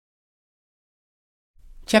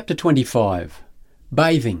Chapter 25.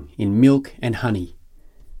 Bathing in Milk and Honey.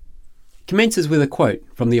 Commences with a quote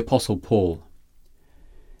from the Apostle Paul.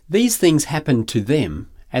 These things happened to them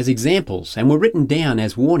as examples and were written down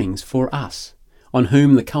as warnings for us, on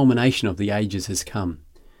whom the culmination of the ages has come.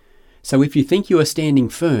 So if you think you are standing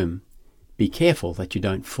firm, be careful that you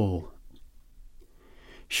don't fall.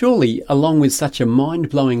 Surely, along with such a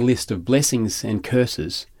mind-blowing list of blessings and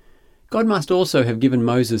curses, God must also have given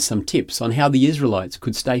Moses some tips on how the Israelites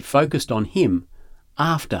could stay focused on him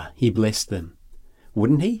after he blessed them.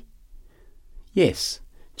 Wouldn't he? Yes,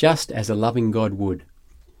 just as a loving God would.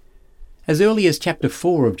 As early as chapter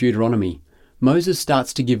 4 of Deuteronomy, Moses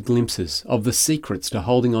starts to give glimpses of the secrets to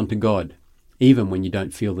holding on to God, even when you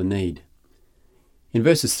don't feel the need. In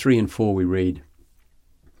verses 3 and 4 we read,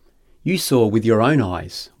 "You saw with your own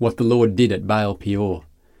eyes what the Lord did at Baal Peor.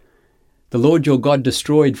 The Lord your God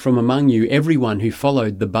destroyed from among you everyone who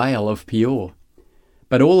followed the Baal of Peor.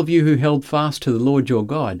 But all of you who held fast to the Lord your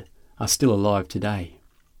God are still alive today."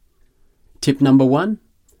 Tip number 1,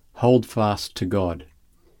 hold fast to God.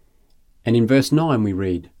 And in verse 9 we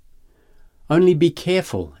read, "Only be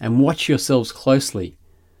careful and watch yourselves closely,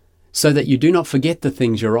 so that you do not forget the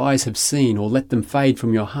things your eyes have seen or let them fade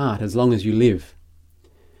from your heart as long as you live."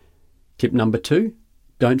 Tip number 2,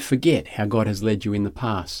 don't forget how God has led you in the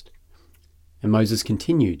past. And Moses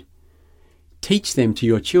continued, "Teach them to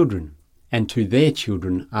your children and to their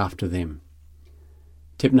children after them."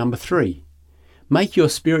 Tip number 3, make your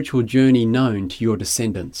spiritual journey known to your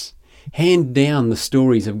descendants. Hand down the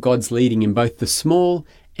stories of God's leading in both the small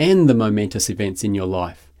and the momentous events in your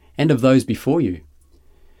life and of those before you.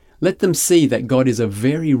 Let them see that God is a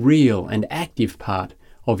very real and active part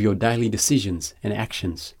of your daily decisions and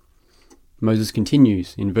actions. Moses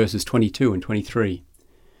continues in verses 22 and 23.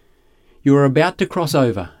 "You are about to cross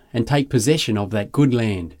over and take possession of that good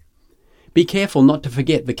land. Be careful not to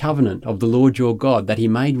forget the covenant of the Lord your God that he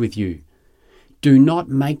made with you. Do not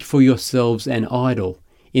make for yourselves an idol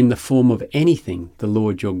in the form of anything the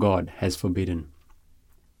Lord your God has forbidden."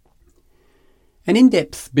 An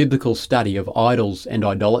in-depth biblical study of idols and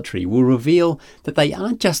idolatry will reveal that they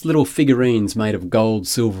aren't just little figurines made of gold,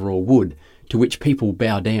 silver or wood to which people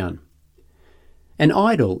bow down. An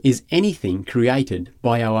idol is anything created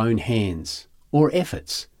by our own hands or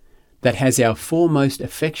efforts that has our foremost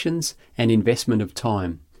affections and investment of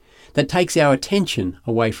time, that takes our attention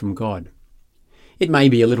away from God. It may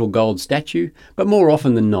be a little gold statue, but more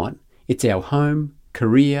often than not, it's our home,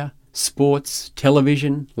 career, sports,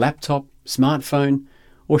 television, laptop, smartphone,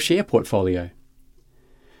 or share portfolio.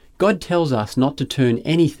 God tells us not to turn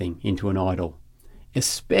anything into an idol,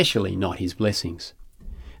 especially not his blessings.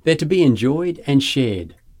 They're to be enjoyed and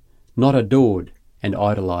shared, not adored and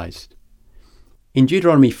idolized. In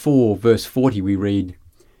Deuteronomy 4 verse 40 we read,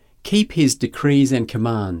 "Keep his decrees and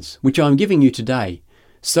commands, which I am giving you today,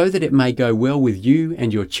 so that it may go well with you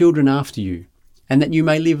and your children after you, and that you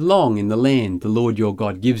may live long in the land the Lord your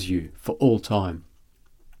God gives you for all time."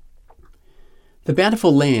 The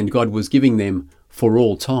bountiful land God was giving them for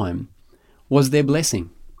all time was their blessing.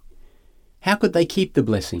 How could they keep the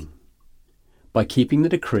blessing? By keeping the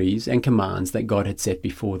decrees and commands that God had set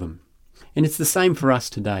before them. And it's the same for us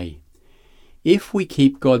today. If we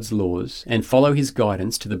keep God's laws and follow his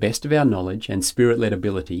guidance to the best of our knowledge and spirit-led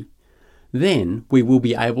ability, then we will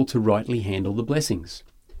be able to rightly handle the blessings.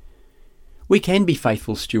 We can be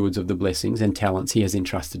faithful stewards of the blessings and talents he has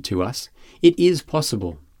entrusted to us. It is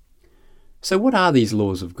possible. So what are these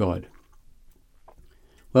laws of God?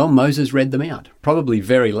 Well, Moses read them out, probably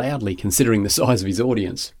very loudly considering the size of his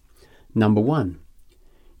audience. Number 1,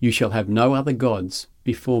 you shall have no other gods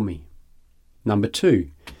before me. Number 2,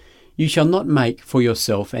 you shall not make for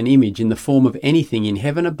yourself an image in the form of anything in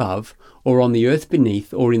heaven above, or on the earth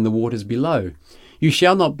beneath, or in the waters below. You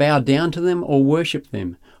shall not bow down to them or worship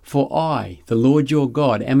them, for I, the Lord your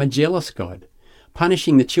God, am a jealous God,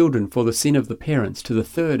 punishing the children for the sin of the parents to the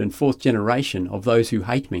 3rd and 4th generation of those who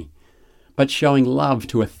hate me, but showing love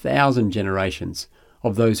to 1,000 generations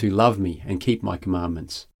of those who love me and keep my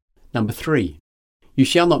commandments. Number 3, you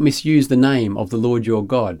shall not misuse the name of the Lord your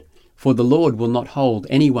God, for the Lord will not hold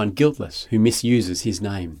anyone guiltless who misuses his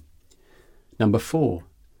name. Number 4,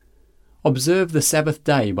 observe the Sabbath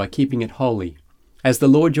day by keeping it holy, as the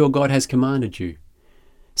Lord your God has commanded you.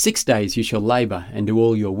 6 days you shall labour and do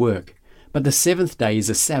all your work, but the 7th day is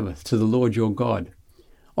a Sabbath to the Lord your God.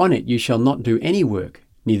 On it you shall not do any work,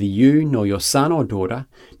 neither you nor your son or daughter,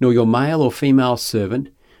 nor your male or female servant,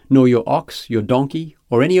 nor your ox, your donkey,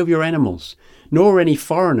 or any of your animals, nor any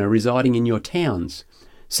foreigner residing in your towns,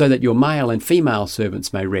 so that your male and female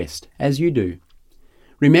servants may rest, as you do.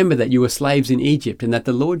 Remember that you were slaves in Egypt, and that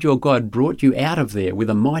the Lord your God brought you out of there with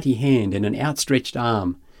a mighty hand and an outstretched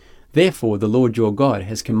arm. Therefore the Lord your God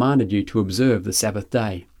has commanded you to observe the Sabbath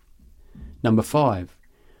day. Number 5.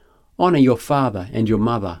 Honour your father and your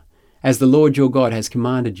mother, as the Lord your God has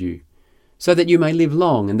commanded you, so that you may live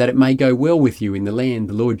long and that it may go well with you in the land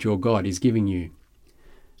the Lord your God is giving you.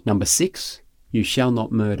 Number 6. You shall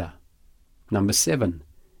not murder. Number 7.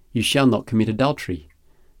 You shall not commit adultery.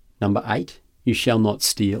 Number 8. You shall not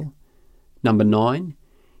steal. Number 9.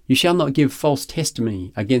 You shall not give false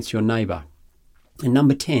testimony against your neighbour. And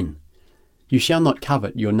number 10. You shall not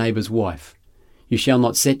covet your neighbour's wife. You shall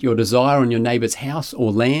not set your desire on your neighbour's house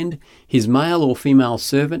or land, his male or female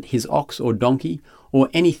servant, his ox or donkey, or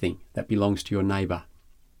anything that belongs to your neighbour.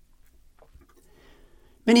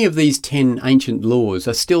 Many of these 10 ancient laws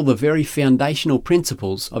are still the very foundational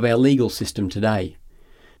principles of our legal system today.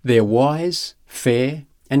 They're wise, fair,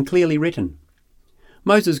 and clearly written.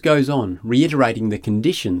 Moses goes on, reiterating the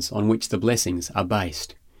conditions on which the blessings are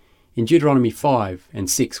based. In Deuteronomy 5 and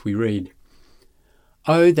 6 we read,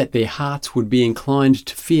 "Oh, that their hearts would be inclined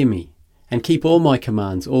to fear me, and keep all my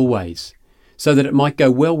commands always, so that it might go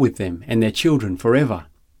well with them and their children forever."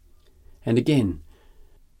 And again,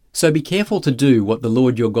 "So be careful to do what the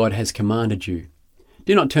Lord your God has commanded you.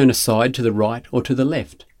 Do not turn aside to the right or to the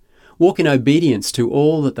left. Walk in obedience to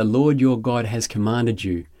all that the Lord your God has commanded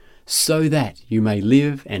you, so that you may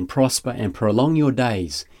live and prosper and prolong your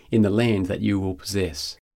days in the land that you will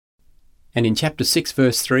possess." And in chapter 6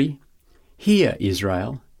 verse 3, "Hear,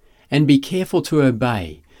 Israel, and be careful to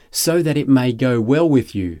obey, so that it may go well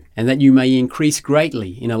with you, and that you may increase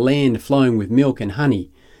greatly in a land flowing with milk and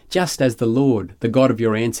honey, just as the Lord, the God of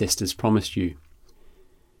your ancestors, promised you."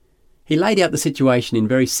 He laid out the situation in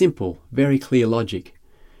very simple, very clear logic.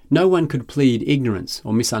 No one could plead ignorance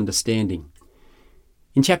or misunderstanding.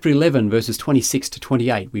 In chapter 11, verses 26 to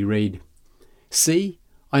 28, we read, "See,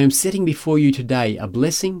 I am setting before you today a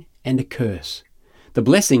blessing and a curse. The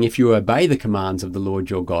blessing if you obey the commands of the Lord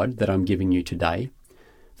your God that I'm giving you today.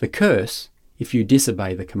 The curse if you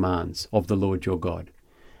disobey the commands of the Lord your God,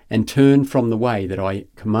 and turn from the way that I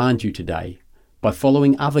command you today by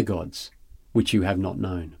following other gods, which you have not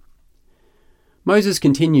known." Moses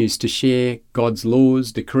continues to share God's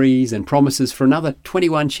laws, decrees, and promises for another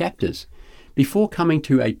 21 chapters before coming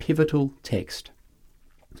to a pivotal text.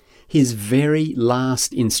 His very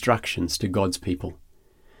last instructions to God's people.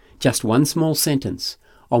 Just one small sentence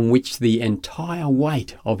on which the entire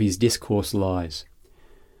weight of his discourse lies.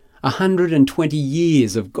 120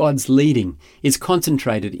 years of God's leading is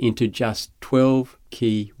concentrated into just 12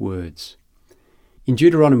 key words. In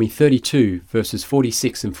Deuteronomy 32, verses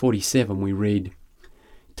 46 and 47, we read,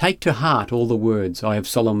 "Take to heart all the words I have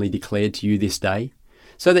solemnly declared to you this day,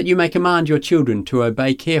 so that you may command your children to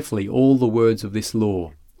obey carefully all the words of this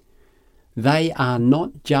law. They are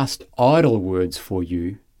not just idle words for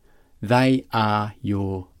you, they are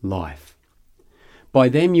your life. By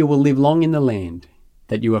them you will live long in the land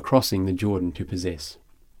that you are crossing the Jordan to possess."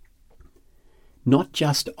 Not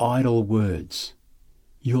just idle words,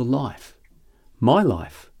 your life, my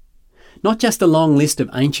life. Not just a long list of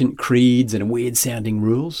ancient creeds and weird-sounding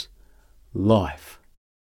rules, life.